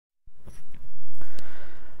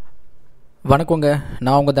வணக்கங்க,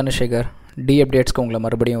 நான் உங்கள் தனசேகர். டி அப்டேட்ஸ்க்கு உங்களை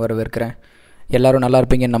மறுபடியும் வரவேற்கிறேன். எல்லோரும் நல்லா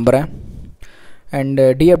இருப்பீங்கன்னு நம்புகிறேன். And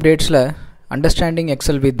D அப்டேட்ஸில் understanding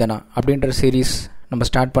XL with தனா அப்படின்ற சீரீஸ் நம்ம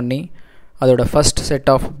ஸ்டார்ட் பண்ணி அதோட first set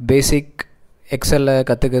of basic எக்ஸலில்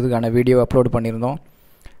கற்றுக்கிறதுக்கான video upload பண்ணியிருந்தோம்.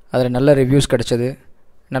 அதில் நல்ல ரிவ்யூஸ் கிடச்சிது,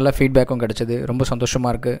 நல்ல ஃபீட்பேக்கும் கிடச்சிது. ரொம்ப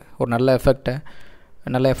சந்தோஷமாக இருக்குது. ஒரு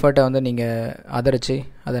நல்ல எஃபர்ட்டை வந்து நீங்கள் ஆதரித்து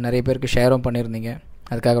அதை நிறைய பேருக்கு ஷேரும் பண்ணியிருந்தீங்க.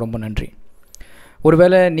 அதுக்காக ரொம்ப நன்றி.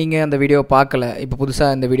 ஒருவேளை நீங்கள் அந்த வீடியோ பார்க்கல, இப்போ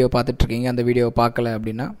புதுசாக இந்த வீடியோ பார்த்துட்ருக்கீங்க, அந்த வீடியோவை பார்க்கல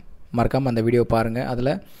அப்படின்னா மறக்காமல் அந்த வீடியோ பாருங்கள்.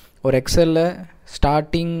 அதில் ஒரு எக்ஸலில்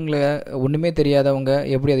ஸ்டார்டிங்கில் ஒன்றுமே தெரியாதவங்க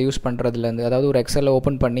எப்படி அதை யூஸ் பண்ணுறதுலேருந்து, அதாவது ஒரு எக்ஸலில்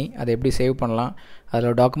ஓப்பன் பண்ணி அதை எப்படி சேவ் பண்ணலாம்,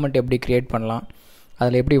 அதில் டாக்குமெண்ட் எப்படி க்ரியேட் பண்ணலாம்,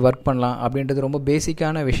 அதில் எப்படி ஒர்க் பண்ணலாம் அப்படின்றது ரொம்ப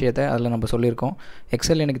பேசிக்கான விஷயத்தை அதில் நம்ம சொல்லியிருக்கோம்.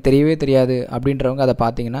 எக்ஸல் எனக்கு தெரியவே தெரியாது அப்படின்றவங்க அதை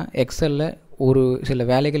பார்த்தீங்கன்னா எக்ஸலில் ஒரு சில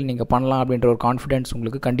வேலைகள் நீங்கள் பண்ணலாம் அப்படின்ற ஒரு கான்ஃபிடென்ஸ்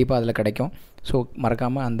உங்களுக்கு கண்டிப்பாக அதில் கிடைக்கும். ஸோ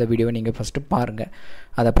மறக்காமல் அந்த வீடியோவை நீங்கள் ஃபஸ்ட்டு பாருங்கள்,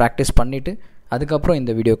 அதை ப்ராக்டிஸ் பண்ணிவிட்டு அதுக்கப்புறம்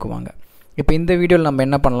இந்த வீடியோவுக்கு வாங்க. இப்போ இந்த வீடியோவில் நம்ம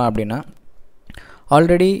என்ன பண்ணலாம் அப்படின்னா,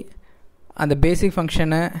 ஆல்ரெடி அந்த பேசிக்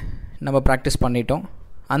ஃபங்க்ஷனை நம்ம ப்ராக்டிஸ் பண்ணிட்டோம்.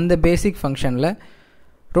 அந்த பேசிக் ஃபங்க்ஷனில்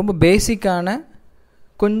ரொம்ப பேசிக்கான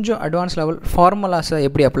கொஞ்சம் அட்வான்ஸ் லெவல் ஃபார்முலாஸை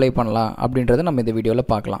எப்படி அப்ளை பண்ணலாம் அப்படின்றத நம்ம இந்த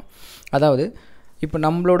வீடியோவில் பார்க்கலாம். அதாவது இப்போ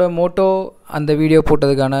நம்மளோட மோட்டோ, அந்த வீடியோ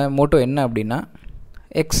போட்டதுக்கான மோட்டோ என்ன அப்படின்னா,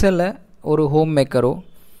 எக்ஸலில் ஒரு ஹோம் மேக்கரோ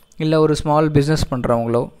இல்லை ஒரு ஸ்மால் பிஸ்னஸ்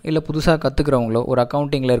பண்ணுறவங்களோ இல்லை புதுசாக கற்றுக்கிறவங்களோ, ஒரு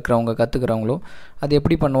அக்கௌண்டிங்கில் இருக்கிறவங்க கற்றுக்கிறவங்களோ அது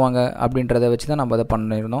எப்படி பண்ணுவாங்க அப்படின்றத வச்சு தான் நம்ம அதை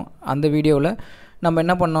பண்ணியிருந்தோம். அந்த வீடியோவில் நம்ம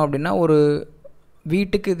என்ன பண்ணோம் அப்படின்னா, ஒரு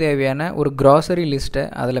வீட்டுக்கு தேவையான ஒரு க்ராசரி லிஸ்ட்டை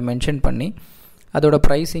அதில் மென்ஷன் பண்ணி அதோட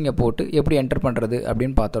ப்ரைஸிங்கை போட்டு எப்படி என்டர் பண்ணுறது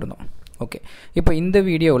அப்படின்னு பார்த்துருந்தோம். ஓகே, இப்போ இந்த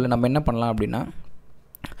வீடியோவில் நம்ம என்ன பண்ணலாம் அப்படின்னா,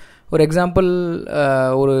 ஒரு எக்ஸாம்பிள்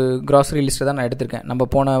ஒரு க்ராசரி லிஸ்ட்டை தான் நான் எடுத்திருக்கேன். நம்ம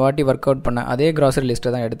போன வாட்டி ஒர்க் அவுட் பண்ண அதே க்ராசரி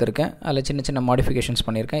லிஸ்ட்டை தான் எடுத்திருக்கேன். அதில் சின்ன சின்ன மாடிஃபிகேஷன்ஸ்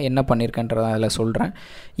பண்ணியிருக்கேன். என்ன பண்ணியிருக்கேன்றதை அதில் சொல்கிறேன்.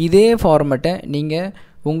 இதே ஃபார்மேட்டை நீங்கள்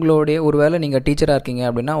உங்களுடைய, ஒரு வேளை நீங்கள் டீச்சராக இருக்கீங்க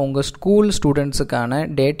அப்படின்னா உங்கள் ஸ்கூல் ஸ்டூடெண்ட்ஸுக்கான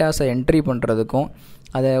டேட்டாஸை என்ட்ரி பண்ணுறதுக்கும்,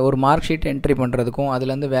 அதை ஒரு மார்க் ஷீட் என்ட்ரி பண்ணுறதுக்கும்,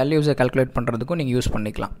 அதுலேருந்து வேல்யூஸை கால்குலேட் பண்ணுறதுக்கும் நீங்கள் யூஸ்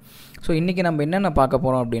பண்ணிக்கலாம். ஸோ இன்றைக்கி நம்ம என்னென்ன பார்க்க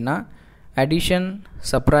போகிறோம் அப்படின்னா, addition,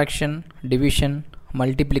 subtraction, division,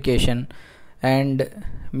 multiplication and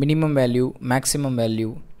minimum value, maximum value,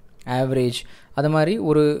 average, அது மாதிரி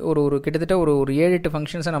ஒரு ஒரு கிட்டத்தட்ட ஒரு 7-8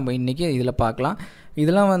 ஃபங்க்ஷன்ஸை நம்ம இன்றைக்கி இதில் பார்க்கலாம்.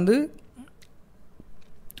 இதெல்லாம் வந்து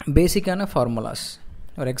பேசிக்கான ஃபார்முலாஸ்,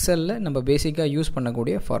 ஒரு எக்ஸலில் நம்ம பேசிக்காக யூஸ்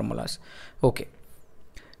பண்ணக்கூடிய ஃபார்முலாஸ். ஓகே,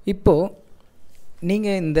 இப்போது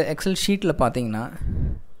நீங்கள் இந்த எக்ஸல் ஷீட்டில் பார்த்தீங்கன்னா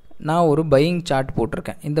நான் ஒரு பையிங் சார்ட்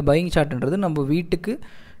போட்டிருக்கேன். இந்த பையிங் சார்ட்ன்றது நம்ம வீட்டுக்கு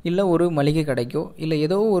இல்லை ஒரு மளிகை கடைக்கோ இல்லை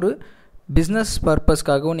ஏதோ ஒரு பிஸ்னஸ்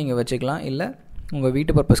பர்பஸ்க்காகவும் நீங்கள் வச்சுக்கலாம், இல்லை உங்கள்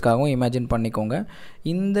வீட்டு பர்பஸ்க்காகவும் இமேஜின் பண்ணிக்கோங்க.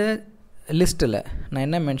 இந்த லிஸ்ட்டில் நான்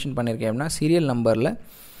என்ன மென்ஷன் பண்ணியிருக்கேன் அப்படின்னா, சீரியல் நம்பரில்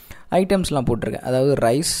ஐட்டம்ஸ்லாம் போட்டிருக்கேன். அதாவது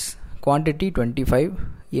ரைஸ் குவான்டிட்டி 25,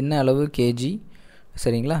 என்ன அளவு கேஜி,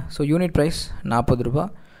 சரிங்களா? ஸோ யூனிட் ப்ரைஸ் 40 ரூபா,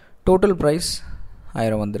 டோட்டல் ப்ரைஸ்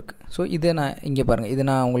 1000 வந்திருக்கு. ஸோ இதை நான் இங்கே பாருங்கள், இது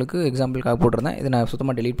நான் உங்களுக்கு எக்ஸாம்பிளுக்காக போட்டிருந்தேன். இதை நான்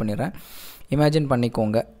சுத்தமாக டெலீட் பண்ணிடுறேன். இமேஜின்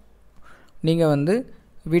பண்ணிக்கோங்க, நீங்கள் வந்து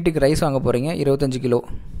வீட்டுக்கு ரைஸ் வாங்க போகிறீங்க 25 கிலோ,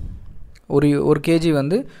 ஒரு கேஜி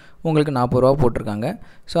வந்து உங்களுக்கு 40 ரூபா போட்டிருக்காங்க.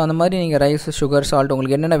 ஸோ அந்த மாதிரி நீங்கள் ரைஸ், சுகர், சால்ட்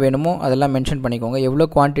உங்களுக்கு என்னென்ன வேணுமோ அதெல்லாம் மென்ஷன் பண்ணிக்கோங்க. எவ்வளோ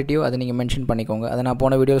குவான்டிட்டியோ அதை நீங்கள் மென்ஷன் பண்ணிக்கோங்க. அதை நான்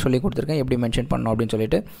போன வீடியோவில் சொல்லி கொடுத்துருக்கேன் எப்படி மென்ஷன் பண்ணணும் அப்படின்னு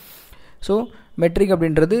சொல்லிட்டு. ஸோ மெட்ரிக்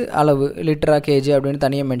அப்படின்றது அளவு, லிட்டரா, கேஜி அப்படின்னு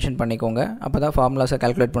தனியாக மென்ஷன் பண்ணிக்கோங்க. அப்போ தான் ஃபார்முலாஸை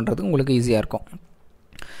கால்குலேட் பண்ணுறதுக்கு உங்களுக்கு ஈஸியாக இருக்கும்.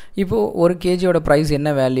 இப்போது ஒரு கேஜியோட ப்ரைஸ் என்ன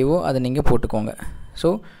வேல்யூவோ அதை நீங்கள் போட்டுக்கோங்க.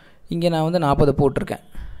 ஸோ இங்கே நான் வந்து 40 போட்டிருக்கேன்.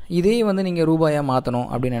 இதே வந்து நீங்கள் ரூபாயாக மாற்றணும்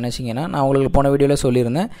அப்படின்னு நினச்சிங்கன்னா, நான் உங்களுக்கு போன வீடியோவில்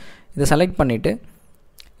சொல்லியிருந்தேன், இதை செலக்ட் பண்ணிவிட்டு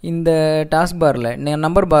இந்த டாஸ்க் பாரில்,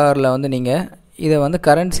 நம்பர் பாரில் வந்து நீங்கள் இதை வந்து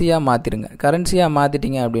கரன்சியாக மாற்றிடுங்க. கரன்சியாக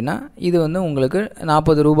மாற்றிட்டீங்க அப்படின்னா இது வந்து உங்களுக்கு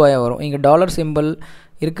 40 ரூபாயாக வரும். இங்கே டாலர் சிம்பிள்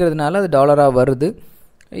இருக்கிறதுனால அது டாலராக வருது.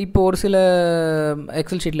 இப்போது ஒரு சில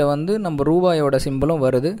எக்ஸல் ஷீட்டில் வந்து நம்ம ரூபாயோட சிம்பிளும்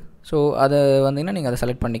வருது. ஸோ அதை வந்தீங்கன்னா நீங்கள் அதை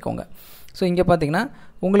செலக்ட் பண்ணிக்கோங்க. ஸோ இங்கே பார்த்தீங்கன்னா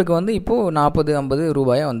உங்களுக்கு வந்து இப்போது 40-50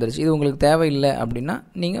 ரூபாயாக வந்துருச்சு. இது உங்களுக்கு தேவையில்லை அப்படின்னா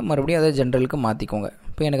நீங்கள் மறுபடியும் அதை ஜென்ரலுக்கு மாற்றிக்கோங்க.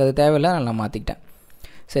 இப்போ எனக்கு அது தேவையில்லை, நான் மாற்றிக்கிட்டேன்.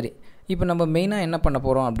 சரி, இப்போ நம்ம மெயினாக என்ன பண்ண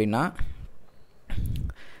போகிறோம் அப்படின்னா,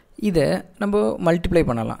 இதை நம்ம மல்டிப்ளை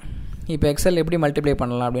பண்ணலாம். இப்போ எக்ஸல் எப்படி மல்டிப்ளை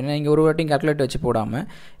பண்ணலாம் அப்படின்னா, நீங்கள் ஒரு வாட்டியும் கால்குலேட் வச்சு போடாமல்,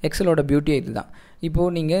 எக்ஸலோட பியூட்டியே இது தான்.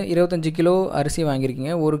 இப்போது நீங்கள் 25 கிலோ அரிசி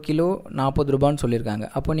வாங்கியிருக்கீங்க, 1 கிலோ 40 ரூபான்னு சொல்லியிருக்காங்க.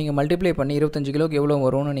 அப்போ நீங்கள் மல்டிப்ளை பண்ணி 25 கிலோக்கு எவ்வளோ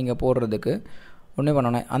வரும்னு நீங்கள் போடுறதுக்கு ஒன்றே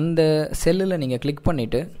பண்ணணும், அந்த செல்லில் நீங்கள் கிளிக்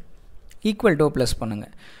பண்ணிவிட்டு ஈக்குவல் டு ப்ளஸ்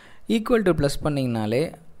பண்ணுங்கள். ஈக்குவல் டு ப்ளஸ் பண்ணிங்கனாலே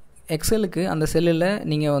எக்ஸலுக்கு அந்த செல்லில்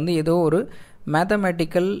நீங்கள் வந்து ஏதோ ஒரு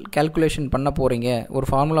மேத்தமேட்டிக்கல் கேல்குலேஷன் பண்ண போகிறீங்க, ஒரு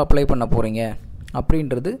ஃபார்முலா அப்ளை பண்ண போகிறீங்க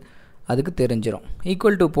அப்படின்றது அதுக்கு தெரிஞ்சிடும்.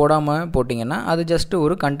 ஈக்குவல் டு போடாமல் போட்டிங்கன்னா அது ஜஸ்ட்டு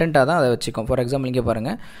ஒரு கண்டென்ட்டாக தான் அதை வச்சுக்கும். ஃபார் எக்ஸாம்பிள் இங்கே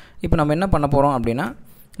பாருங்கள், இப்போ நம்ம என்ன பண்ண போகிறோம் அப்படின்னா,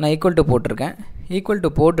 நான் ஈக்குவல் டு போட்டிருக்கேன். ஈக்குவல்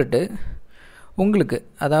டு போட்டுட்டு உங்களுக்கு,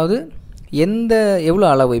 அதாவது எவ்வளோ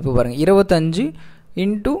அளவு இப்போ பாருங்கள் 25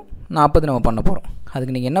 × 40 நம்ம பண்ண போகிறோம்.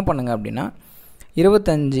 அதுக்கு நீங்கள் என்ன பண்ணுங்கள் அப்படின்னா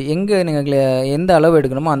 25 எங்கே நீங்கள் எந்த அளவு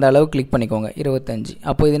எடுக்கணுமோ அந்த அளவு கிளிக் பண்ணிக்கோங்க 25.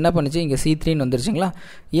 அப்போ இது என்ன பண்ணுச்சு, இங்கே C3ன்னு வந்துருச்சுங்களா.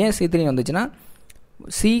 ஏன் C3 வந்துச்சுன்னா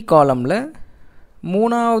சி காலமில்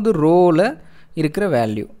 3வது ரோவில் இருக்கிற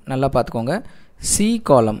வேல்யூ நல்லா பார்த்துக்கோங்க. சி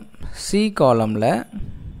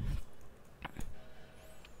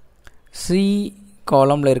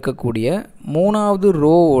காலமில் இருக்கக்கூடிய 3வது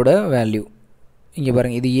ரோவோட வேல்யூ இங்கே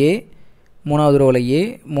பாருங்கள். இது ஏ, 3வது ரோவில் ஏ,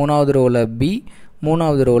 3வது ரோவில் பி,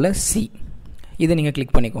 3வது ரோவில் சி. இதை நீங்கள்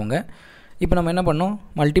கிளிக் பண்ணிக்கோங்க. இப்போ நம்ம என்ன பண்ணோம்,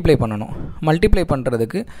 மல்டிப்ளை பண்ணணும். மல்டிப்ளை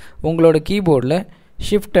பண்ணுறதுக்கு உங்களோட கீபோர்டில்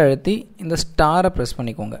ஷிஃப்ட் அழுத்தி இந்த ஸ்டாரை ப்ரெஸ்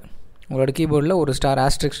பண்ணிக்கோங்க. உங்களோட கீபோர்டில் ஒரு ஸ்டார்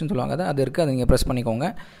ஆஸ்ட்ரிக்ஸ்னு சொல்லுவாங்க, அது இருக்குது, அதை நீங்கள் ப்ரெஸ் பண்ணிக்கோங்க.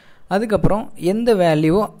 அதுக்கப்புறம் எந்த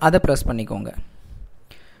வேல்யூவோ அதை ப்ரெஸ் பண்ணிக்கோங்க.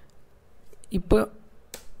 இப்போ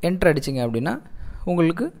என்ட்ரு அடிச்சிங்க அப்படின்னா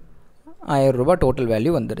உங்களுக்கு 1000 ரூபாய் டோட்டல்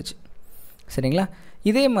வேல்யூ வந்துடுச்சு. சரிங்களா.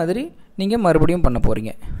 இதே மாதிரி நீங்கள் மறுபடியும் பண்ண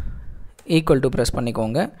போகிறீங்க. ஈக்குவல் டு ப்ரெஸ்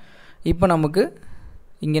பண்ணிக்கோங்க. இப்போ நமக்கு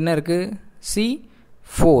இங்கே என்ன இருக்குது,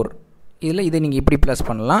 C4. இதில் இதை நீங்கள் இப்படி ப்ளஸ்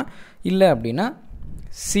பண்ணலாம். இல்லை அப்படின்னா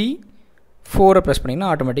C4 ப்ரெஸ்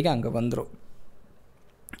பண்ணிங்கன்னா ஆட்டோமேட்டிக்காக அங்கே வந்துடும்.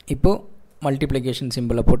 இப்போது மல்டிப்ளிகேஷன்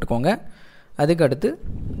சிம்பிளை போட்டுக்கோங்க. அதுக்கு அடுத்து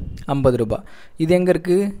 50 ரூபாய். இது எங்கே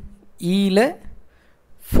இருக்குது, ஈயில்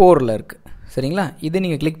 4ல் இருக்குது. சரிங்களா. இதை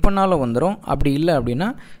நீங்கள் கிளிக் பண்ணாலும் வந்துடும். அப்படி இல்லை அப்படின்னா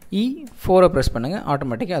E4 ப்ரெஸ் பண்ணுங்கள்,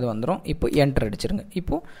 ஆட்டோமேட்டிக்காக அது வந்துடும். இப்போ என்டர் அடிச்சிருங்க.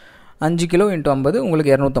 இப்போது 5 கிலோ × 50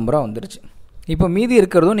 உங்களுக்கு 250 ரூபா வந்துருச்சு. இப்போ மீதி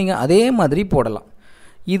இருக்கிறதும் நீங்கள் அதே மாதிரி போடலாம்.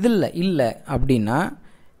 இதில் இல்லை அப்படின்னா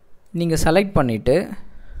நீங்கள் செலக்ட் பண்ணிவிட்டு,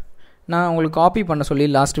 நான் உங்களுக்கு காப்பி பண்ண சொல்லி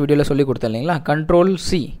லாஸ்ட் வீடியோவில் சொல்லி கொடுத்தேன் இல்லைங்களா,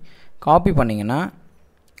 Ctrl+C காப்பி பண்ணிங்கன்னா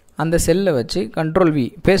அந்த செல்லை வச்சு Ctrl+V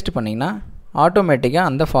பேஸ்ட் பண்ணிங்கன்னா ஆட்டோமேட்டிக்காக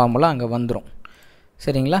அந்த ஃபார்முலா அங்கே வந்துடும்.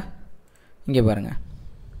 சரிங்களா. இங்கே பாருங்கள்,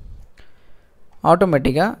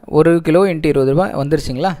 ஆட்டோமேட்டிக்காக 1 கிலோ × 20 ரூபாய்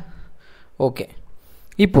வந்துருச்சிங்களா. ஓகே.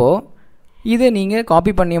 இப்போது இதை நீங்கள்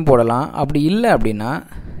காப்பி பண்ணியும் போடலாம். அப்படி இல்லை அப்படின்னா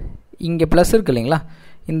இங்கே ப்ளஸ் இருக்குது இல்லைங்களா,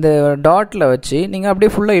 இந்த டாட்டில் வச்சு நீங்கள்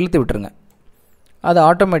அப்படியே ஃபுல்லாக இழுத்து விட்டுருங்க. அது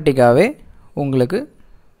ஆட்டோமேட்டிக்காகவே உங்களுக்கு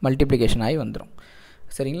மல்டிப்ளிகேஷன் ஆகி வந்துடும்.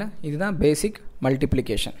 சரிங்களா. இதுதான் பேசிக்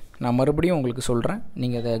மல்டிப்ளிகேஷன். நான் மறுபடியும் உங்களுக்கு சொல்கிறேன்,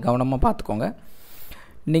 நீங்கள் அதை கவனமாக பார்த்துக்கோங்க.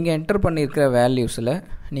 நீங்கள் என்டர் பண்ணியிருக்கிற வேல்யூஸில்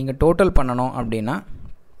நீங்கள் டோட்டல் பண்ணணும் அப்படின்னா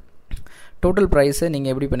டோட்டல் ப்ரைஸை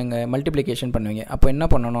நீங்கள் எப்படி பண்ணுங்கள், மல்டிப்ளிகேஷன் பண்ணுவீங்க. அப்போ என்ன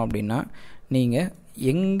பண்ணணும் அப்படின்னா நீங்கள்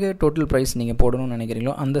எங்கே டோட்டல் ப்ரைஸ் நீங்கள் போடணும்னு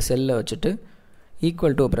நினைக்கிறீங்களோ அந்த செல்லை வச்சுட்டு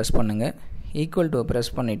ஈக்குவல் டு ப்ரெஸ் பண்ணுங்கள். ஈக்குவல் டு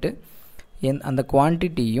ப்ரெஸ் பண்ணிவிட்டு அந்த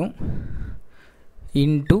குவான்டிட்டியும்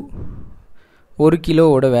இன்ட்டு 1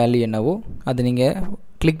 கிலோவோட வேல்யூ என்னவோ அது நீங்கள்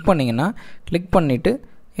கிளிக் பண்ணிங்கன்னா, கிளிக் பண்ணிவிட்டு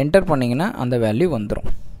என்டர் பண்ணிங்கன்னா அந்த வேல்யூ வந்துடும்.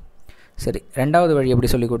 சரி, ரெண்டாவது வழி எப்படி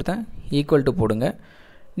சொல்லி கொடுத்தேன், ஈக்குவல் டு போடுங்க.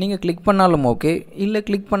 நீங்கள் கிளிக் பண்ணாலும் ஓகே, இல்லை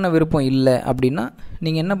கிளிக் பண்ண விருப்பம் இல்லை அப்படின்னா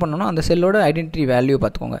நீங்கள் என்ன பண்ணணும், அந்த செல்லோட ஐடென்டிட்டி வேல்யூ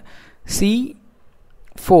பார்த்துக்கோங்க.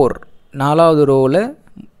 C4 4வது ரோவில்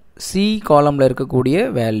சி காலமில் இருக்கக்கூடிய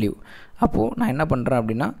வேல்யூ. அப்போது நான் என்ன பண்ணுறேன்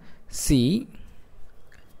அப்படின்னா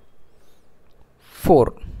C4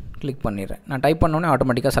 கிளிக் பண்ணிடுறேன். நான் டைப் பண்ணோன்னே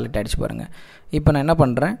ஆட்டோமேட்டிக்காக செலக்ட் ஆகிடுச்சு பாருங்கள். இப்போ நான் என்ன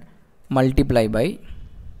பண்ணுறேன், மல்டிப்ளை பை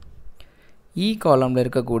இ காலமில்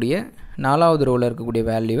இருக்கக்கூடிய 4வது ரோவில் இருக்கக்கூடிய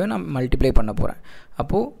வேல்யூவை நான் மல்டிப்ளை பண்ண போகிறேன்.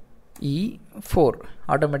 அப்போது E4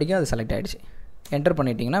 ஆட்டோமேட்டிக்காக அது செலக்ட் ஆகிடுச்சு. என்டர்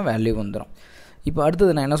பண்ணிட்டீங்கன்னா வேல்யூ வந்துடும். இப்போ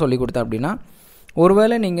அடுத்தது நான் என்ன சொல்லி கொடுத்தேன் அப்படின்னா,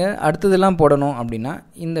 ஒருவேளை நீங்கள் அடுத்ததெல்லாம் போடணும் அப்படின்னா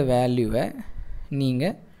இந்த வேல்யூவை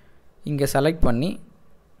நீங்கள் இங்கே செலக்ட் பண்ணி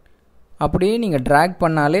அப்படியே நீங்கள் ட்ராக்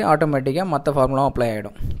பண்ணாலே ஆட்டோமேட்டிக்காக மற்ற ஃபார்முலாவும் அப்ளை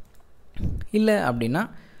ஆகிடும். இல்லை அப்படின்னா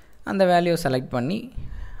அந்த வேல்யூவை செலக்ட் பண்ணி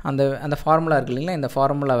அந்த ஃபார்முலா இருக்குது இல்லைங்களா, இந்த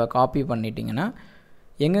ஃபார்முலாவை காப்பி பண்ணிட்டீங்கன்னா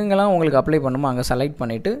எங்கெங்கெல்லாம் உங்களுக்கு அப்ளை பண்ணுமோ அங்கே செலக்ட்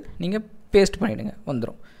பண்ணிவிட்டு நீங்கள் பேஸ்ட் பண்ணிவிடுங்க,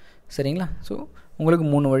 வந்துடும். சரிங்களா. ஸோ உங்களுக்கு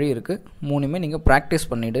 3 வழி இருக்குது. 3மே நீங்கள் ப்ராக்டிஸ்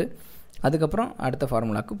பண்ணிவிட்டு அதுக்கப்புறம் அடுத்த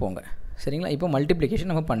ஃபார்முலாவுக்கு போங்க. சரிங்களா. இப்போ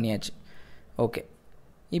மல்டிப்ளிகேஷன் நம்ம பண்ணியாச்சு. ஓகே.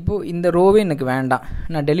 இப்போது இந்த ரோவே எனக்கு வேண்டாம்,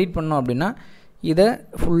 நான் டெலீட் பண்ணோம் அப்படின்னா இதை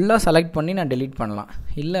ஃபுல்லாக செலக்ட் பண்ணி நான் டெலீட் பண்ணலாம்.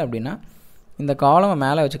 இல்லை அப்படின்னா இந்த காலமை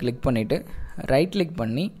மேலே வச்சு கிளிக் பண்ணிவிட்டு ரைட் கிளிக்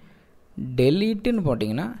பண்ணி டெலீட்டுன்னு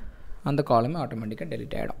போட்டிங்கன்னா அந்த காலமே ஆட்டோமேட்டிக்காக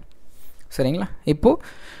டெலீட் ஆகிடும். சரிங்களா. இப்போது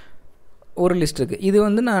ஒரு லிஸ்ட் இருக்குது. இது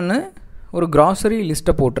வந்து நான் ஒரு கிராசரி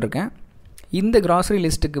லிஸ்ட்டை போட்டிருக்கேன். இந்த கிராசரி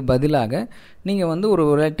லிஸ்ட்டுக்கு பதிலாக நீங்கள் வந்து ஒரு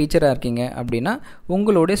டீச்சராக இருக்கீங்க அப்படின்னா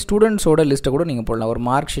உங்களுடைய ஸ்டூடெண்ட்ஸோட லிஸ்ட்டை கூட நீங்கள் போடலாம். ஒரு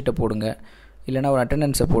மார்க் ஷீட்டை போடுங்க, இல்லைனா ஒரு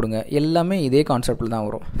அட்டெண்டன்ஸை போடுங்க. எல்லாமே இதே கான்செப்டில் தான்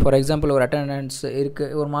வரும். ஃபார் எக்ஸாம்பிள் ஒரு அட்டெண்டன்ஸ்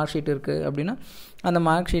இருக்குது, ஒரு மார்க் ஷீட் இருக்குது அப்படின்னா அந்த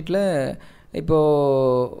மார்க் ஷீட்டில்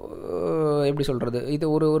இப்போது எப்படி சொல்கிறது, இது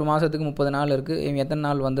ஒரு மாதத்துக்கு 30 நாள் இருக்குது, இவன் எத்தனை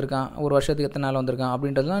நாள் வந்திருக்கான், ஒரு வருஷத்துக்கு எத்தனை நாள் வந்திருக்கான்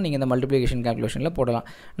அப்படின்றதுலாம் நீங்கள் இந்த மல்டிப்ளிகேஷன் கேல்குலேஷனில் போடலாம்.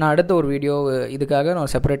 நான் அடுத்த ஒரு வீடியோ இதுக்காக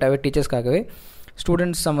நான் செப்பரேட்டாகவே டீச்சர்ஸ்க்காகவே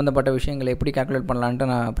ஸ்டூடெண்ட்ஸ் சம்மந்தப்பட்ட விஷயங்களை எப்படி கால்குலேட் பண்ணலான்ட்டு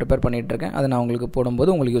நான் ப்ரிப்பேர் பண்ணிகிட்ருக்கேன். அதை நான் உங்களுக்கு போடும்போது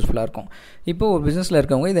உங்களுக்கு யூஸ்ஃபுல்லாக இருக்கும். இப்போது ஒரு பிஸ்னஸில்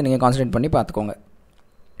இருக்கவங்க இதை நீங்கள் கான்சன்ட்ரேட் பண்ணி பார்த்துக்கோங்க.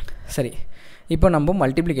 சரி, இப்போ நம்ம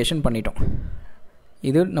மல்டிப்ளிகேஷன் பண்ணிட்டோம்.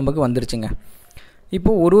 இது நமக்கு வந்துருச்சுங்க.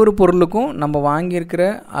 இப்போது ஒரு பொருளுக்கும் நம்ம வாங்கியிருக்கிற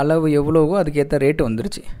அளவு எவ்வளவோ அதுக்கேற்ற ரேட்டு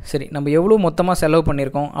வந்துருச்சு. சரி, நம்ம எவ்வளோ மொத்தமாக செலவு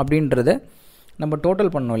பண்ணியிருக்கோம் அப்படின்றத நம்ம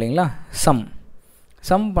டோட்டல் பண்ணோம் இல்லைங்களா,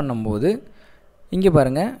 சம் பண்ணும்போது இங்கே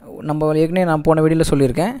பாருங்கள், நம்ம ஏற்கனவே நான் போன வீடியோவில்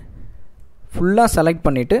சொல்லியிருக்கேன், ஃபுல்லாக செலக்ட்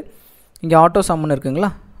பண்ணிவிட்டு இங்கே ஆட்டோ சம்னு இருக்குங்களா,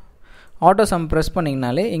 ஆட்டோ சம் ப்ரெஸ்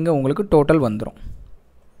பண்ணிங்கனாலே இங்கே உங்களுக்கு டோட்டல் வந்துடும்.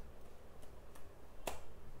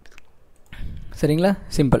 சரிங்களா,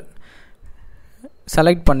 சிம்பிள்.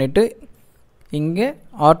 செலக்ட் பண்ணிவிட்டு இங்கே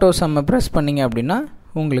ஆட்டோ சம்மை ப்ரெஸ் பண்ணிங்க அப்படின்னா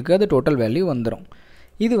உங்களுக்கு அது டோட்டல் வேல்யூ வந்துடும்.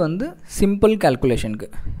 இது சிம்பிள் கால்குலேஷனுக்கு.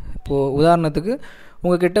 இப்போது உதாரணத்துக்கு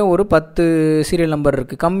உங்கள்கிட்ட ஒரு 10 சீரியல் நம்பர்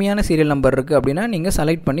இருக்குது, கம்மியான சீரியல் நம்பர் இருக்குது அப்படின்னா நீங்கள்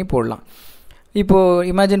செலக்ட் பண்ணி போடலாம். இப்போது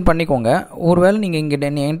இமேஜின் பண்ணிக்கோங்க, ஒருவேளை நீங்கள் இங்கே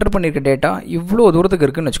என்டர் பண்ணியிருக்க டேட்டா இவ்வளோ தூரத்துக்கு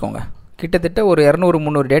இருக்குதுன்னு வச்சுக்கோங்க. கிட்டத்தட்ட ஒரு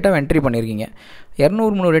 200-300 டேட்டாவை என்ட்ரி பண்ணியிருக்கீங்க.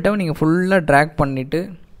 200-300 டேட்டாவை நீங்கள் ஃபுல்லாக ட்ராக் பண்ணிவிட்டு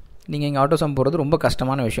நீங்கள் இங்கே ஆட்டோ சம் போடுறது ரொம்ப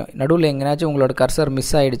கஷ்டமான விஷயம். நடுவில் எங்கேனாச்சும் உங்களோட கர்சர்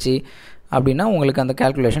மிஸ் ஆகிடுச்சு அப்படின்னா உங்களுக்கு அந்த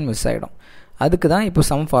கால்குலேஷன் மிஸ் ஆகிடும். அதுக்கு தான் இப்போ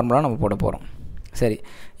சம் ஃபார்முலா நம்ம போட போகிறோம். சரி,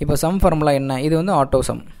 இப்போ சம் ஃபார்முலா என்ன? இது ஆட்டோ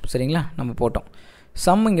சம். சரிங்களா, நம்ம போட்டோம்.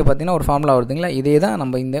 சம் இங்கே பார்த்தீங்கன்னா ஒரு ஃபார்முலா வருதுங்களா, இதே தான்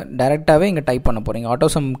நம்ம இந்த டைரெக்டாகவே இங்கே டைப் பண்ண போகிறீங்க. ஆட்டோ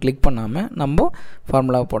சம் கிளிக் பண்ணாமல் நம்ம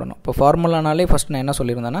ஃபார்முலாவை போடணும். இப்போ ஃபார்முலானாலே ஃபஸ்ட் நான் என்ன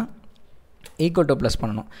சொல்லியிருந்தேன்னா ஈக்குவல் டு ப்ளஸ்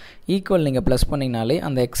பண்ணணும். ஈக்குவல் நீங்கள் ப்ளஸ் பண்ணிங்கனாலே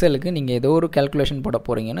அந்த எக்ஸலுக்கு நீங்கள் ஏதோ ஒரு கால்குலேஷன் போட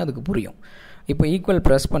போகிறீங்கன்னு அதுக்கு புரியும். இப்போ ஈக்குவல்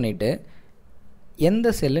ப்ரெஸ் பண்ணிவிட்டு எந்த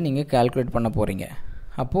செல்லு நீங்கள் கால்குலேட் பண்ண போகிறீங்க,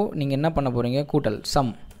 அப்போது நீங்கள் என்ன பண்ண போகிறீங்க, கூட்டல்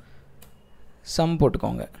சம்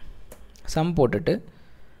போட்டுக்கோங்க. சம் போட்டுட்டு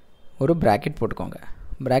ஒரு ப்ராக்கெட் போட்டுக்கோங்க.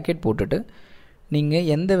 ப்ராக்கெட் போட்டுட்டு நீங்கள்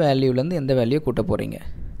எந்த வேல்யூலேருந்து எந்த வேல்யூ கூட்ட போகிறீங்க.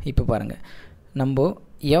 இப்போ பாருங்கள், நம்ம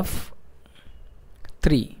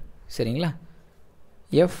F3 சரிங்களா,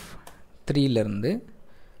 F3லேருந்து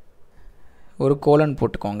ஒரு கோலன்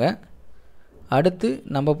போட்டுக்கோங்க. அடுத்து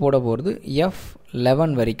நம்ம போட போகிறது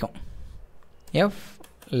F11 வரைக்கும்.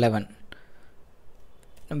 F11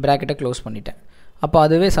 ப்ராக்கெட்டை க்ளோஸ் பண்ணிட்டேன். அப்போ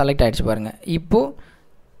அதுவே செலக்ட் ஆகிடுச்சு பாருங்கள். இப்போது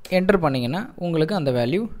என்டர் பண்ணிங்கன்னா உங்களுக்கு அந்த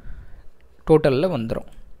வேல்யூ டோட்டலில் வந்துடும்.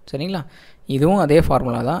 சரிங்களா, இதுவும் அதே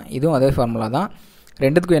ஃபார்முலா தான், இதுவும் அதே ஃபார்முலா தான்.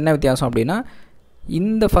 ரெண்டுத்துக்கும் என்ன வித்தியாசம் அப்படின்னா,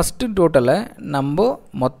 இந்த ஃபஸ்ட்டு டோட்டலை நம்ம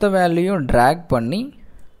மொத்த வேல்யூயும் ட்ராக் பண்ணி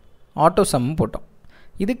ஆட்டோ சம் போட்டோம்.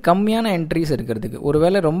 இது கம்மியான என்ட்ரிஸ் இருக்கிறதுக்கு.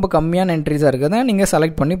 ஒருவேளை ரொம்ப கம்மியான என்ட்ரிஸாக இருக்கிறத நீங்கள்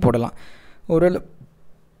செலக்ட் பண்ணி போடலாம். ஒரு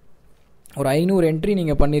 500 என்ட்ரி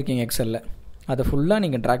நீங்கள் பண்ணியிருக்கீங்க எக்ஸலில், அதை ஃபுல்லாக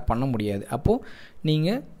நீங்கள் ட்ராக் பண்ண முடியாது. அப்போது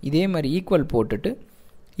நீங்கள் இதே மாதிரி ஈக்குவல் போட்டுட்டு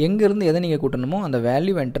எங்கேருந்து எதை நீங்கள் கூட்டணுமோ அந்த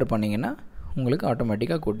வேல்யூ என்டர் பண்ணிங்கன்னா உங்களுக்கு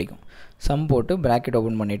ஆட்டோமேட்டிக்காக கூட்டிக்கும். சம் போட்டு ப்ராக்கெட்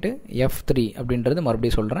ஓப்பன் பண்ணிவிட்டு F3 அப்படின்றது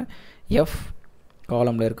மறுபடியும் சொல்கிறேன், F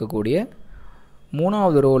காலமில் இருக்கக்கூடிய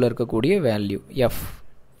 3வது ரோவில் இருக்கக்கூடிய வேல்யூ F.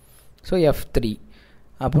 ஸோ F3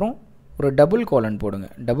 அப்புறம் ஒரு டபுள் கோலன் போடுங்க.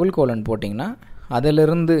 டபுள் கோலன் போட்டிங்கன்னா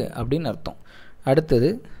அதிலிருந்து அப்படின்னு அர்த்தம். அடுத்தது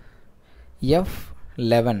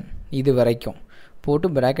F11 இது வரைக்கும் போட்டு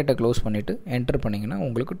ப்ராக்கெட்டை க்ளோஸ் பண்ணிவிட்டு என்டர் பண்ணிங்கன்னா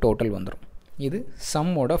உங்களுக்கு டோட்டல் வந்துடும். இது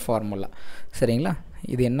சம்மோட ஃபார்முலா. சரிங்களா,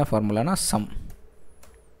 இது என்ன ஃபார்முலானா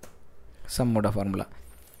சம்மோட ஃபார்முலா.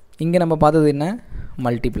 இங்கே நம்ம பார்த்தது என்ன,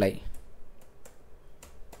 மல்டிப்ளை.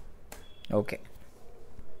 ஓகே,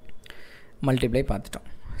 மல்டிப்ளை பார்த்துட்டோம்.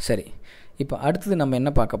 சரி, இப்போ அடுத்தது நம்ம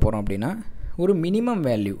என்ன பார்க்க போகிறோம் அப்படின்னா, ஒரு மினிமம்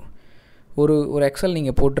வேல்யூ. ஒரு எக்ஸல்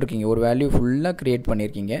நீங்கள் போட்டிருக்கீங்க, ஒரு வேல்யூ ஃபுல்லாக க்ரியேட்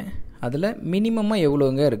பண்ணியிருக்கீங்க, அதில் மினிமமாக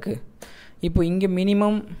எவ்வளோங்க இருக்குது. இப்போ இங்கே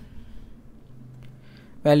மினிமம்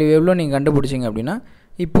வேல்யூ எவ்வளோ நீங்கள் கண்டுபிடிச்சிங்க அப்படின்னா,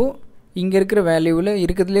 இப்போது இங்கே இருக்கிற வேல்யூவில்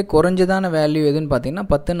இருக்கிறதுலே குறைஞ்சதான வேல்யூ எதுன்னு பார்த்தீங்கன்னா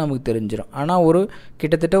 10 நமக்கு தெரிஞ்சிடும். ஆனால்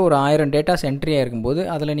கிட்டத்தட்ட ஒரு 1000 டேட்டாஸ் என்ட்ரி ஆகிருக்கும்போது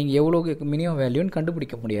அதில் நீங்கள் எவ்வளோ மினிமம் வேல்யூன்னு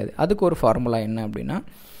கண்டுபிடிக்க முடியாது. அதுக்கு ஒரு ஃபார்முலா என்ன அப்படின்னா,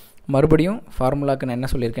 மறுபடியும் ஃபார்முலாவுக்கு நான் என்ன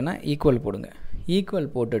சொல்லியிருக்கேன்னா ஈக்குவல் போடுங்க.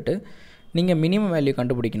 ஈக்குவல் போட்டுட்டு நீங்கள் மினிமம் வேல்யூ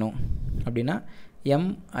கண்டுபிடிக்கணும் அப்படின்னா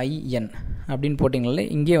MIN அப்படின்னு போட்டிங்கனாலே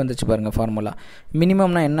இங்கே வந்துச்சு பாருங்கள் ஃபார்முலா.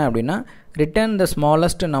 மினிமம்னா என்ன அப்படின்னா, return the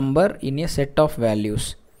smallest number in a set of values.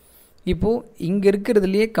 இப்போது இங்கே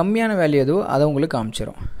இருக்கிறதுலையே கம்மியான வேல்யூ எதுவோ அதை உங்களுக்கு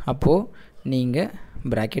காமிச்சிடும். அப்போது நீங்கள்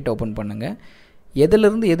ப்ராக்கெட் ஓப்பன் பண்ணுங்கள்.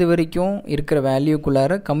 எதிலிருந்து எது வரைக்கும் இருக்கிற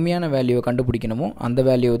வேல்யூக்குள்ளார கம்மியான வேல்யூவை கண்டுபிடிக்கணுமோ அந்த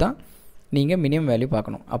வேல்யூ தான் நீங்கள் மினிமம் வேல்யூ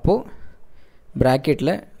பார்க்கணும். அப்போது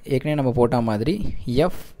ப்ராக்கெட்டில் ஏற்கனவே நம்ம போட்ட மாதிரி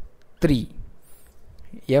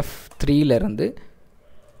F3லேருந்து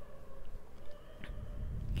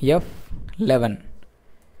F11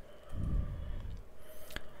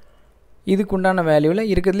 இதுக்குண்டான வேல்யூவில்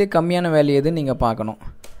இருக்கிறதுலே கம்மியான வேல்யூ எதுன்னு நீங்கள் பார்க்கணும்.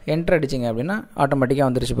 என்ட்ரு அடிச்சிங்க அப்படின்னா ஆட்டோமேட்டிக்காக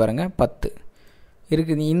வந்துருச்சு பாருங்கள், 10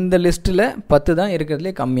 இருக்குது. இந்த லிஸ்ட்டில் 10 தான்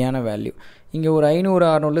இருக்கிறதுலே கம்மியான வேல்யூ. இங்கே ஒரு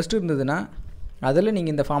 500-600 லிஸ்ட் இருந்ததுன்னா அதில்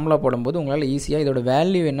நீங்கள் இந்த ஃபார்முலா போடும்போது உங்களால் ஈஸியாக இதோட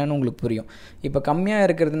வேல்யூ என்னன்னு உங்களுக்கு புரியும். இப்போ கம்மியாக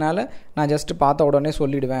இருக்கிறதுனால நான் ஜஸ்ட்டு பார்த்த உடனே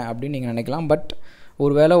சொல்லிவிடுவேன் அப்படின்னு நீங்கள் நினைக்கலாம். பட்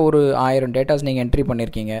ஒரு வேளை ஒரு 1000 டேட்டாஸ் நீங்கள் என்ட்ரி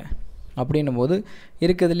பண்ணியிருக்கீங்க அப்படின்னும் போது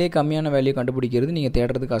இருக்கிறதுலே கம்மியான வேல்யூ கண்டுபிடிக்கிறது நீங்கள்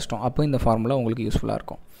தேடுறது கஷ்டம். அப்போ இந்த ஃபார்முலா உங்களுக்கு யூஸ்ஃபுல்லாக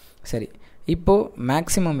இருக்கும். சரி, இப்போது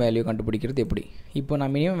மேக்ஸிமம் வேல்யூ கண்டுபிடிக்கிறது எப்படி? இப்போ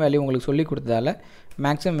நான் மினிமம் வேல்யூ உங்களுக்கு சொல்லி கொடுத்ததால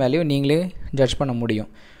மேக்ஸிமம் வேல்யூ நீங்களே ஜட்ஜ் பண்ண முடியும்.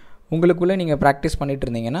 உங்களுக்குள்ளே நீங்கள் ப்ராக்டிஸ் பண்ணிகிட்டு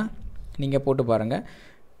இருந்தீங்கன்னா நீங்கள் போட்டு பாருங்கள்.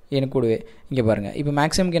 எனக்கு கூடவே இங்கே பாருங்கள். இப்போ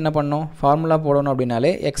மேக்ஸிமம்க்கு என்ன பண்ணணும்? ஃபார்முலா போடணும்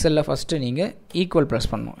அப்படின்னாலே எக்ஸலில் ஃபஸ்ட்டு நீங்கள் ஈக்குவல் ப்ரெஸ்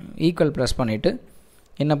பண்ணணும். ஈக்குவல் ப்ரெஸ் பண்ணிவிட்டு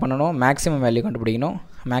என்ன பண்ணணும்? மேக்ஸிமம் வேல்யூ கண்டுபிடிக்கணும்.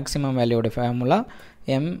 Maximum வேல்யூவோட formula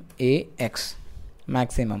MAX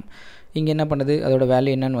maximum. இங்கே என்ன பண்ணுது? அதோட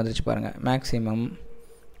வேல்யூ என்னன்னு வந்துருச்சு பாருங்கள். மேக்ஸிமம்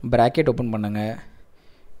ப்ராக்கெட் ஓப்பன் பண்ணுங்க.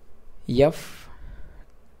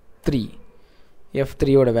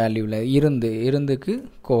 F3யோட வேல்யூவில் இருந்துக்கு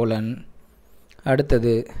கோலன்,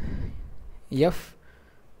 அடுத்தது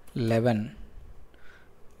F11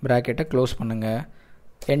 ப்ராக்கெட்டை க்ளோஸ் பண்ணுங்கள்.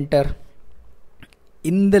 என்டர்.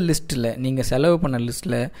 இந்த லிஸ்ட்டில் நீங்கள் செலவு பண்ண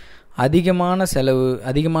லிஸ்ட்டில்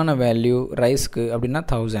அதிகமான வேல்யூ ரைஸ்க்கு அப்படின்னா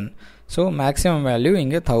 1000. ஸோ மேக்ஸிமம் வேல்யூ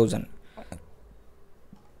இங்கே 1000.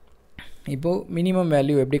 இப்போது மினிமம்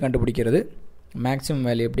வேல்யூ எப்படி கண்டுபிடிக்கிறது, மேக்ஸிமம்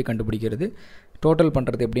வேல்யூ எப்படி கண்டுபிடிக்கிறது, டோட்டல்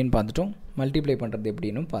பண்ணுறது எப்படின்னு பார்த்துட்டோம், மல்டிப்ளை பண்ணுறது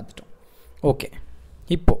எப்படின்னு பார்த்துட்டோம். ஓகே,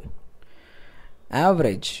 இப்போது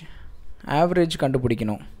ஆவரேஜ்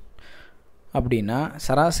கண்டுபிடிக்கணும் அப்படின்னா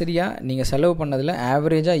சராசரியாக நீங்கள் செலவு பண்ணதில்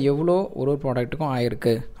ஆவரேஜாக எவ்வளோ ஒரு ப்ராடக்ட்டுக்கும்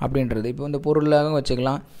ஆயிருக்கு அப்படின்றது. இப்போ இந்த பொருளாக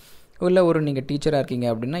வச்சுக்கலாம். இல்லை ஒரு நீங்கள் டீச்சராக இருக்கீங்க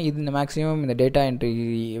அப்படின்னா இந்த மேக்ஸிமம் இந்த டேட்டா என்ட்ரி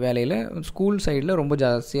வேலையில் ஸ்கூல் சைடில் ரொம்ப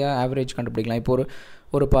ஜாஸ்தியாக ஆவரேஜ் கண்டுபிடிக்கலாம். இப்போ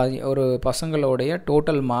ஒரு பசங்களோடைய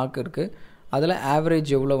டோட்டல் மார்க் இருக்குது, அதில் ஆவரேஜ்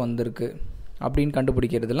எவ்வளோ வந்திருக்கு அப்படின்னு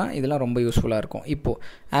கண்டுபிடிக்கிறதுலாம் இதெல்லாம் ரொம்ப யூஸ்ஃபுல்லாக இருக்கும். இப்போது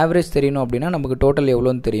ஆவரேஜ் தெரியணும் அப்படின்னா நமக்கு டோட்டல்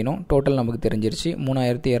எவ்வளோன்னு தெரியணும். டோட்டல் நமக்கு தெரிஞ்சிருச்சு,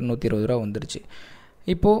 3220 ரூபா வந்துருச்சு.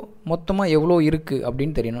 இப்போது மொத்தமாக எவ்வளோ இருக்குது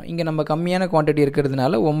அப்படின்னு தெரியணும். இங்கே நம்ம கம்மியான குவான்டிட்டி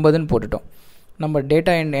இருக்கிறதுனால 9ன்னு போட்டுட்டோம். நம்ம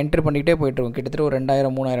டேட்டா என்ட்ரி பண்ணிகிட்டே போய்ட்டுருக்கோம். கிட்டத்தட்ட ஒரு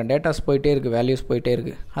 2000-3000 டேட்டாஸ் போயிட்டே இருக்குது, வேல்யூஸ் போயிட்டே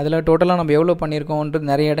இருக்குது. அதில் டோட்டலாக நம்ம எவ்வளோ பண்ணியிருக்கோன்றது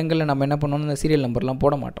நிறைய இடங்களில் நம்ம என்ன பண்ணோம்னு இந்த சீரியல் நம்பர்லாம்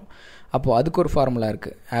போட மாட்டோம். அப்போது அதுக்கு ஒரு ஃபார்முலா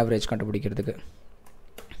இருக்குது ஆவரேஜ் கண்டுபிடிக்கிறதுக்கு.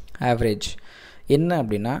 ஆவரேஜ் என்ன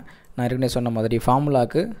அப்படின்னா, நான் ஏற்கனவே சொன்ன மாதிரி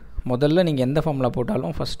ஃபார்முலாவுக்கு முதல்ல நீங்கள் எந்த ஃபார்முலா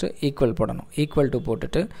போட்டாலும் ஃபஸ்ட்டு ஈக்குவல் போடணும். ஈக்குவல் டு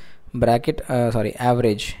போட்டுட்டு ப்ராக்கெட்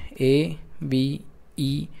ஆவரேஜ்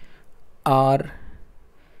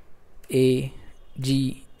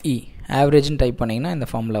AVERAGE ஆவரேஜ்னு டைப் பண்ணிங்கன்னா இந்த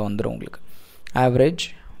ஃபார்முலா வந்துடும் உங்களுக்கு. ஆவரேஜ்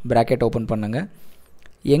ப்ராக்கெட் ஓப்பன் பண்ணுங்கள்.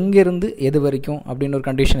 எங்கேருந்து எது வரைக்கும் அப்படின்னு ஒரு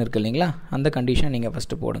கண்டிஷன் இருக்குது இல்லைங்களா, அந்த கண்டிஷனை நீங்கள்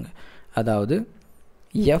ஃபஸ்ட்டு போடுங்க. அதாவது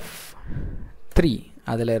F3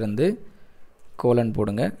 அதிலிருந்து கோலன்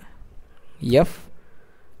போடுங்க.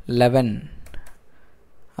 F11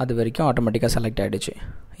 அது வரைக்கும் ஆட்டோமேட்டிக்காக செலக்ட் ஆகிடுச்சு.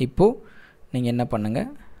 இப்போது நீங்கள் என்ன பண்ணுங்கள்?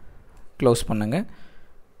 க்ளோஸ் பண்ணுங்கள்,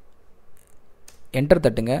 என்டர்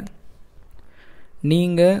தட்டுங்க.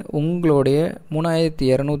 நீங்கள் உங்களுடைய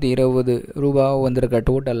 3220 ரூபா வந்திருக்க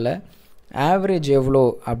டோட்டலில் ஆவரேஜ் எவ்வளோ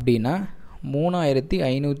அப்படின்னா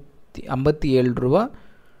 3557 ரூபா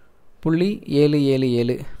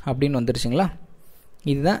 .777 அப்படின்னு வந்துருச்சுங்களா.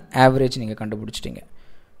 இதுதான் ஆவரேஜ். நீங்கள் கண்டுபிடிச்சிட்டிங்க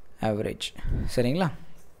ஆவரேஜ். சரிங்களா.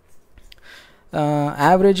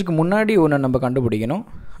 ஆவரேஜுக்கு முன்னாடி ஒன்று நம்ம கண்டுபிடிக்கணும்,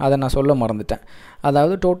 அதை நான் சொல்ல மறந்துட்டேன்.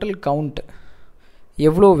 அதாவது டோட்டல் கவுண்ட்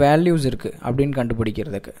எவ்வளோ வேல்யூஸ் இருக்குது அப்படின்னு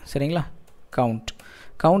கண்டுபிடிக்கிறதுக்கு. சரிங்களா.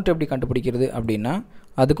 கவுண்ட் எப்படி கண்டுபிடிக்கிறது அப்படின்னா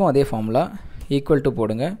அதுக்கும் அதே ஃபார்முலா. ஈக்குவல் டு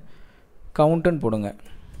போடுங்க, கவுண்ட்டுன்னு போடுங்க.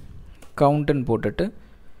 கவுண்ட்டுன்னு போட்டுட்டு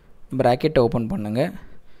ப்ராக்கெட்டை ஓப்பன் பண்ணுங்கள்.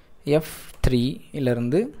 F3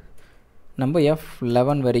 நம்ம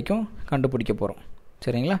F11 வரைக்கும் கண்டுபிடிக்க போகிறோம்.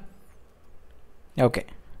 சரிங்களா. ஓகே,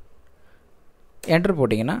 என்டர்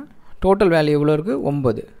போட்டிங்கன்னா டோட்டல் வேல்யூ எவ்வளோ இருக்குது?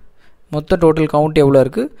 9. மொத்த டோட்டல் கவுண்ட் எவ்வளோ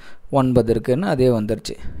இருக்குது? 9 இருக்குதுன்னு அதே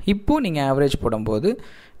வந்துருச்சு. இப்போது நீங்கள் ஆவரேஜ் போடும்போது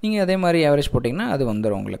நீங்கள் அதே மாதிரி ஆவரேஜ் போட்டிங்கன்னா அது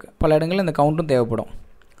வந்துடும் உங்களுக்கு. பல இடங்களில் இந்த கவுண்ட்டும் தேவைப்படும்,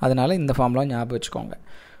 அதனால் இந்த ஃபார்முலா ஞாபகம் வச்சுக்கோங்க.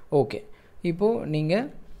 ஓகே, இப்போது நீங்கள்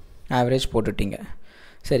ஆவரேஜ் போட்டுட்டிங்க.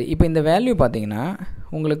 சரி, இப்போ இந்த வேல்யூ பார்த்தீங்கன்னா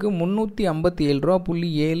உங்களுக்கு 357 ரூபா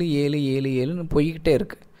 .777 போய்கிட்டே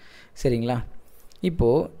இருக்குது. சரிங்களா.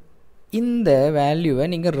 இப்போது இந்த வேல்யூவை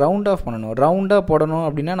நீங்கள் ரவுண்ட் ஆஃப் பண்ணணும். ரவுண்டாக போடணும்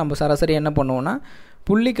அப்படின்னா நம்ம சராசரி என்ன பண்ணுவோன்னா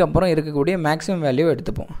புள்ளிக்கு அப்புறம் இருக்கக்கூடிய மேக்ஸிமம் வேல்யூ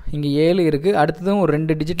எடுத்துப்போம். இங்கே 7 இருக்குது, அடுத்ததும் ஒரு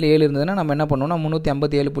 2 டிஜிட்டில் 7 இருந்ததுன்னா நம்ம என்ன பண்ணுவோம்னா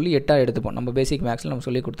 357.8 எடுத்துப்போம். நம்ம பேசிக் மேக்ஸில் நம்ம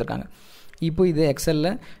சொல்லி கொடுத்துருக்காங்க. இப்போ இது எக்ஸலில்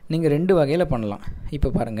நீங்கள் 2 வகையில் பண்ணலாம். இப்போ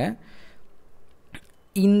பாருங்கள்,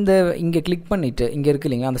 இங்கே கிளிக் பண்ணிவிட்டு இங்கே இருக்குது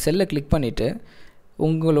இல்லைங்களா, அந்த செல்லை கிளிக் பண்ணிவிட்டு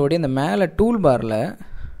உங்களுடைய இந்த மேலே டூல் பாரில்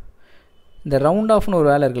இந்த ரவுண்ட் ஆஃப்னு ஒரு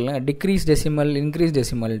வேலை இருக்குல்ல, டிக்ரீஸ் டெசிமல் இன்க்ரீஸ்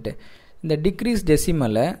டெசிமல்ட்டு, இந்த டிக்ரீஸ்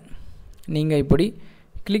டெசிமலை நீங்கள் இப்படி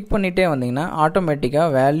கிளிக் பண்ணிகிட்டே வந்தீங்கன்னா ஆட்டோமேட்டிக்காக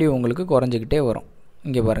வேல்யூ உங்களுக்கு குறைஞ்சிக்கிட்டே வரும்.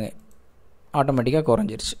 இங்கே பாருங்கள், ஆட்டோமேட்டிக்காக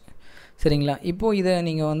குறைஞ்சிருச்சு. சரிங்களா? இப்போது இதை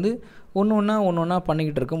நீங்கள் வந்து ஒன்று ஒன்றா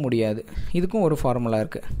பண்ணிக்கிட்டு இருக்க முடியாது. இதுக்கும் ஒரு ஃபார்முலா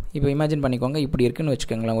இருக்குது. இப்போ இமேஜின் பண்ணிக்கோங்க, இப்படி இருக்குதுன்னு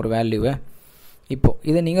வச்சுக்கோங்களேன் ஒரு வேல்யூவை. இப்போது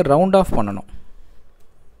இதை நீங்கள் ரவுண்ட் ஆஃப் பண்ணணும்.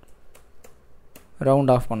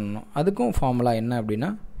 அதுக்கும் ஃபார்முலா என்ன அப்படின்னா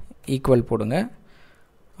ஈக்குவல் போடுங்க,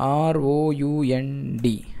 ROUND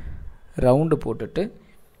ரவுண்டு போட்டுட்டு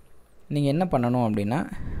நீங்கள் என்ன பண்ணணும் அப்படின்னா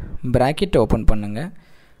ப்ராக்கெட்டை ஓப்பன் பண்ணுங்கள்.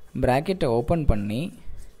 ப்ராக்கெட்டை ஓப்பன் பண்ணி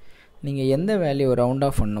நீங்கள் எந்த வேல்யூவை ரவுண்ட்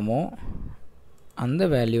ஆஃப் பண்ணணுமோ அந்த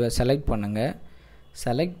வேல்யூவை செலக்ட் பண்ணுங்கள்.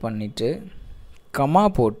 செலக்ட் பண்ணிவிட்டு கமா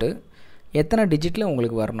போட்டு எத்தனை டிஜிட்டில்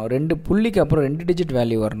உங்களுக்கு வரணும், 2 புள்ளிக்கு அப்புறம் 2 டிஜிட்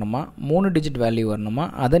வேல்யூ வரணுமா 3 டிஜிட் வேல்யூ வரணுமா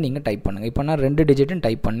அதை நீங்கள் டைப் பண்ணுங்கள். இப்போ நான் 2 டிஜிட்டுன்னு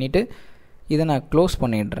டைப் பண்ணிவிட்டு இதை நான் க்ளோஸ்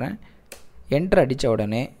பண்ணிடுறேன். என்டர் அடித்த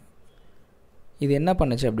உடனே இது என்ன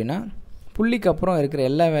பண்ணுச்சு அப்படின்னா புள்ளிக்கு அப்புறம் இருக்கிற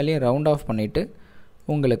எல்லா வேல்யூயும் ரவுண்ட் ஆஃப் பண்ணிவிட்டு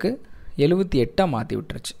உங்களுக்கு 78 மாற்றி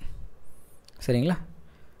விட்டுருச்சு. சரிங்களா?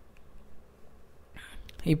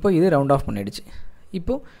 இப்போ இது ரவுண்ட் ஆஃப் பண்ணிடுச்சு.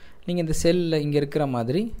 இப்போது நீங்கள் இந்த செல்லில் இங்கே இருக்கிற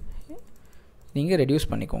மாதிரி நீங்கள்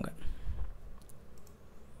ரெடியூஸ் பண்ணிக்கோங்க.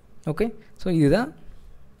 ஓகே, ஸோ இதுதான்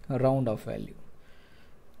ரவுண்ட் ஆஃப் வேல்யூ.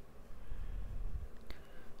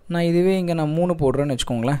 நான் இதுவே இங்கே நான் 3 போடுறேன்னு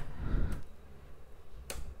வச்சுக்கோங்களேன்.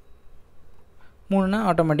 3னா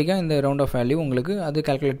ஆட்டோமேட்டிக்காக இந்த ரவுண்ட் ஆஃப் வேல்யூ உங்களுக்கு அது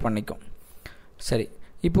கால்குலேட் பண்ணிக்கும். சரி,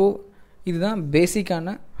 இப்போது இதுதான்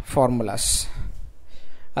பேசிக்கான ஃபார்முலாஸ்.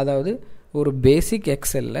 அதாவது ஒரு பேசிக்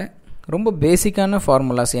எக்ஸலில் ரொம்ப பேசிக்கான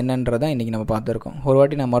ஃபார்முலாஸ் என்னன்றதான் இன்றைக்கி நம்ம பார்த்துருக்கோம். ஒரு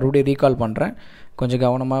வாட்டி நான் மறுபடியும் ரீகால் பண்ணுறேன், கொஞ்சம்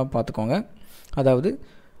கவனமாக பார்த்துக்கோங்க. அதாவது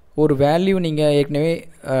ஒரு வேல்யூ நீங்கள் ஏற்கனவே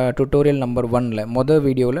டுட்டோரியல் நம்பர் 1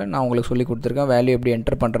 வீடியோவில் நான் உங்களுக்கு சொல்லி கொடுத்துருக்கேன் வேல்யூ எப்படி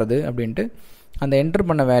என்டர் பண்ணுறது அப்படின்ட்டு. அந்த என்டர்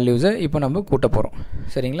பண்ண வேல்யூஸை இப்போ நம்ம கூட்ட போகிறோம்.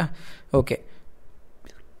 சரிங்களா? ஓகே,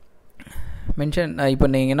 இப்போ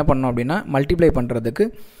நீங்கள் என்ன பண்ணணும் அப்படின்னா மல்டிப்ளை பண்ணுறதுக்கு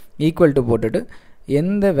ஈக்குவல் டு போட்டுட்டு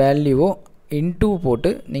எந்த வேல்யூவோ இன்டூ போட்டு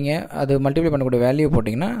நீங்கள் அது மல்டிப்ளை பண்ணக்கூடிய வேல்யூ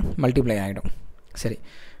போட்டிங்கன்னா மல்டிப்ளை ஆகிடும். சரி,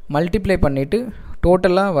 மல்டிப்ளை பண்ணிவிட்டு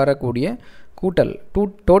டோட்டலாக வரக்கூடிய கூட்டல்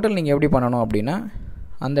டோட்டல் நீங்கள் எப்படி பண்ணணும் அப்படின்னா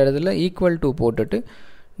அந்த இடத்துல ஈக்குவல் டு போட்டுட்டு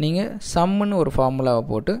நீங்கள் சம்முன்னு ஒரு ஃபார்முலாவை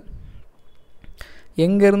போட்டு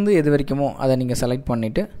எங்கேருந்து எது வரைக்குமோ அதை நீங்கள் செலக்ட்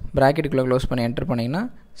பண்ணிவிட்டு ப்ராக்கெட்டுக்குள்ளே க்ளோஸ் பண்ணி என்டர் பண்ணிங்கன்னா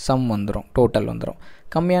சம் வந்துடும், டோட்டல் வந்துடும்.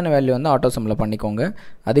 கம்மியான வேல்யூ வந்து ஆட்டோ சம்மில் பண்ணிக்கோங்க,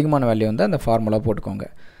 அதிகமான வேல்யூ வந்து அந்த ஃபார்முலா போட்டுக்கோங்க.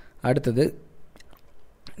 அடுத்தது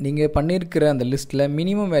நீங்கள் பண்ணியிருக்கிற அந்த லிஸ்ட்டில்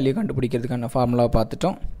மினிமம் வேல்யூ கண்டுபிடிக்கிறதுக்கான ஃபார்முலாவை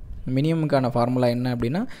பார்த்துட்டோம். மினிமமுக்கான ஃபார்முலா என்ன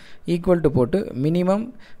அப்படின்னா ஈக்குவல் டு போட்டு மினிமம்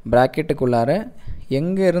ப்ராக்கெட்டுக்குள்ளார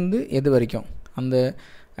எங்கேருந்து எது வரைக்கும்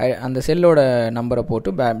அந்த செல்லோட நம்பரை போட்டு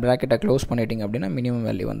ப்ராக்கெட்டை க்ளோஸ் பண்ணிட்டீங்க அப்படின்னா மினிமம்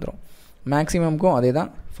வேல்யூ வந்துடும். மேக்ஸிமம்க்கும் அதே தான்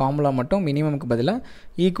ஃபார்முலா, மட்டும் மினிமமுக்கு பதிலாக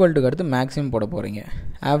ஈக்குவல் டுக்கு அடுத்து மேக்ஸிமம் போட போகிறீங்க.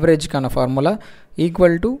 ஆவரேஜுக்கான formula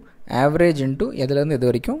equal to average into எதுலேருந்து எது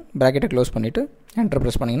வரைக்கும் ப்ராக்கெட்டை க்ளோஸ் பண்ணிவிட்டு என்டர்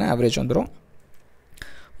ப்ரெஸ் பண்ணிங்கன்னா ஆவரேஜ் வந்துடும்.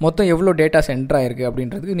 மொத்தம் எவ்வளோ டேட்டாஸ் என்ட்ரு ஆகிருக்கு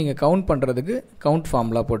அப்படின்றதுக்கு நீங்கள் கவுண்ட் பண்ணுறதுக்கு கவுண்ட்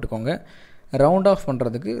ஃபார்முலா போட்டுக்கோங்க. ரவுண்ட் ஆஃப்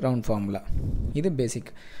பண்ணுறதுக்கு ரவுண்ட் ஃபார்முலா. இது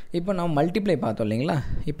பேசிக். இப்போ நம்ம மல்டிப்ளை பார்த்தோம் இல்லைங்களா?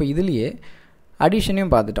 இப்போ இதுலேயே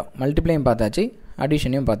அடிஷனையும் பார்த்துட்டோம், மல்டிப்ளையும் பார்த்தாச்சு,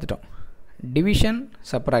 அடிஷனையும் பார்த்துட்டோம். டிவிஷன்,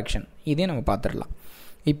 சப்ராக்ஷன் இதையும் நம்ம பார்த்துடலாம்.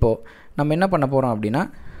 இப்போது நம்ம என்ன பண்ண போகிறோம் அப்படின்னா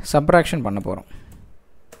சப்ராக்ஷன் பண்ண போகிறோம்.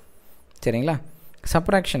 சரிங்களா?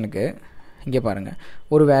 சப்ராக்ஷனுக்கு இங்கே பாருங்கள்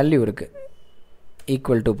ஒரு வேல்யூ இருக்குது,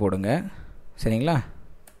 ஈக்குவல் டு போடுங்க. சரிங்களா?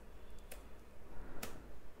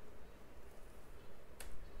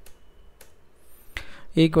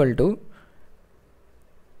 ஈக்குவல் டு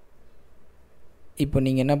இப்போ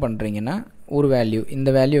நீங்கள் என்ன பண்ணுறீங்கன்னா ஒரு வேல்யூ, இந்த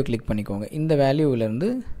வேல்யூவை கிளிக் பண்ணிக்கோங்க. இந்த வேல்யூவிலேருந்து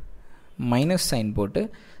மைனஸ் சைன் போட்டு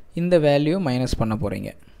இந்த வேல்யூ மைனஸ் பண்ண போகிறீங்க.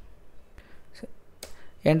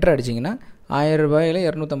 என்டர் அடிச்சிங்கன்னா 1000 ரூபாயில்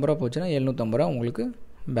 250 ரூபா போச்சுன்னா 750 ரூபா உங்களுக்கு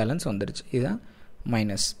பேலன்ஸ் வந்துடுச்சு. இதுதான்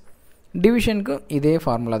மைனஸ். டிவிஷனுக்கு இதே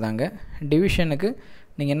ஃபார்முலா தாங்க. டிவிஷனுக்கு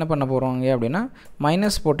நீங்கள் என்ன பண்ண போகிறோங்க அப்படின்னா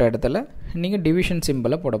மைனஸ் போட்ட இடத்துல நீங்கள் டிவிஷன்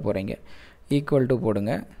சிம்பிளை போட போகிறீங்க. ஈக்குவல் டு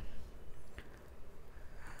போடுங்க,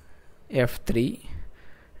 F3.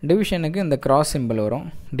 டிவிஷனுக்கு இந்த கிராஸ் சிம்பிள் வரும்,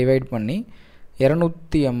 டிவைட் பண்ணி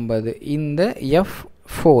 250 இந்த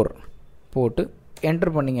F4 போட்டு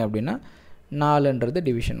என்டர் பண்ணிங்க அப்படின்னா 4ன்றது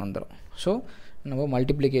டிவிஷன் வந்துடும். ஸோ நம்ம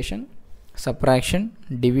மல்டிப்ளிகேஷன், சப்ராக்ஷன்,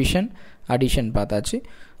 டிவிஷன், அடிஷன் பார்த்தாச்சு.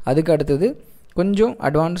 அதுக்கு அடுத்தது கொஞ்சம்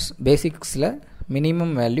advance பேசிக்ஸில்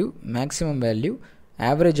minimum value, maximum value,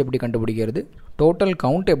 average எப்படி கண்டுபிடிக்கிறது, டோட்டல்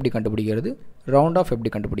கவுண்ட் எப்படி கண்டுபிடிக்கிறது, ரவுண்ட் ஆஃப் எப்படி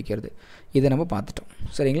கண்டுபிடிக்கிறது, இதை நம்ம பார்த்துட்டோம்.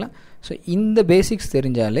 சரிங்களா? ஸோ இந்த பேசிக்ஸ்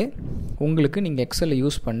தெரிஞ்சாலே உங்களுக்கு நீங்கள் எக்ஸலை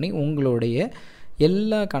யூஸ் பண்ணி உங்களுடைய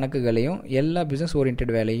எல்லா கணக்குகளையும் எல்லா பிஸ்னஸ்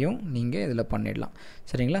ஓரியன்ட் வேலையும் நீங்கள் இதில் பண்ணிடலாம்.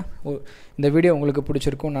 சரிங்களா? இந்த வீடியோ உங்களுக்கு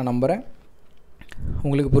பிடிச்சிருக்கும் நான் நம்புகிறேன்.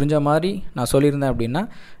 உங்களுக்கு புரிஞ்ச மாதிரி நான் சொல்லியிருந்தேன் அப்படின்னா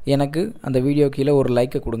எனக்கு அந்த வீடியோ கீழே ஒரு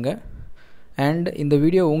லைக்கை கொடுங்க. அண்ட் இந்த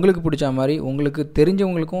வீடியோ உங்களுக்கு பிடிச்ச மாதிரி உங்களுக்கு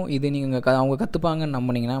தெரிஞ்சவங்களுக்கும் இது நீங்கள் அவங்க கற்றுப்பாங்கன்னு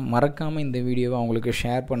நம்பினீங்கன்னா மறக்காமல் இந்த வீடியோவை அவங்களுக்கு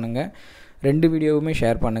ஷேர் பண்ணுங்கள். 2 வீடியோவுமே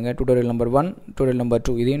ஷேர் பண்ணுங்கள். டியூட்டோரியல் நம்பர் 1, டியூட்டோரியல் நம்பர்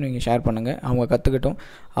 2 இதையும் நீங்கள் ஷேர் பண்ணுங்கள். அவங்க கற்றுக்கிட்டோம்,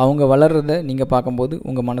 அவங்க வளர்கிறத நீங்கள் பார்க்கும்போது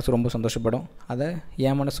உங்கள் மனசு ரொம்ப சந்தோஷப்படும், அதை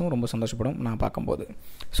என் மனசும் ரொம்ப சந்தோஷப்படும் நான் பார்க்கும்போது.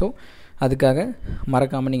 ஸோ அதுக்காக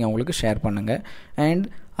மறக்காமல் நீங்கள் அவங்களுக்கு ஷேர் பண்ணுங்கள். அண்ட்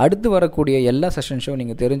அடுத்து வரக்கூடிய எல்லா செஷன்ஸும்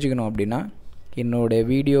நீங்கள் தெரிஞ்சுக்கணும் அப்படின்னா என்னோடய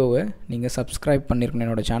வீடியோவை நீங்கள் சப்ஸ்கிரைப் பண்ணியிருக்கணும்.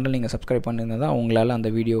 என்னோடய சேனல் நீங்கள் சப்ஸ்கிரைப் பண்ணியிருந்தால் தான் உங்களால் அந்த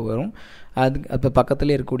வீடியோ வரும். அது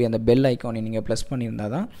பக்கத்துலேயே இருக்கக்கூடிய அந்த பெல் ஐக்கானை நீங்கள் ப்ளஸ்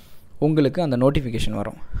பண்ணியிருந்தால் தான் உங்களுக்கு அந்த நோட்டிஃபிகேஷன்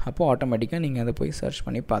வரும். அப்போது ஆட்டோமேட்டிக்காக நீங்கள் அதை போய் சர்ச்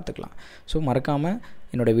பண்ணி பார்த்துக்கலாம். ஸோ மறக்காமல்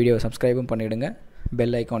என்னோடய வீடியோவை சப்ஸ்கிரைபும் பண்ணிவிடுங்க,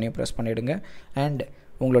 பெல் ஐக்கானையும் ப்ரெஸ் பண்ணிவிடுங்க. அண்ட்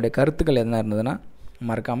உங்களுடைய கருத்துக்கள் எதுனா இருந்ததுன்னா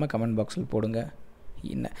மறக்காமல் கமெண்ட் பாக்ஸில் போடுங்க.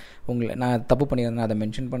 உங்களை நான் தப்பு பண்ணியிருந்தேன்னா அதை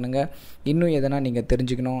மென்ஷன் பண்ணுங்கள். இன்னும் எதனா நீங்கள்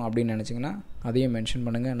தெரிஞ்சுக்கணும் அப்படின்னு நினச்சிங்கன்னா அதையும் மென்ஷன்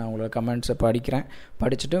பண்ணுங்கள். நான் உங்களோட கமெண்ட்ஸை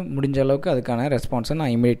படிச்சுட்டு முடிஞ்ச அளவுக்கு அதுக்கான ரெஸ்பான்ஸை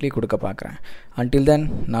நான் இமீடியட்லி கொடுக்க பார்க்குறேன். Until then,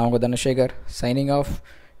 நான் உங்கள் Dhanasekar, signing off.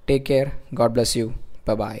 Take care. God bless you.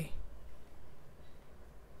 Bye-bye.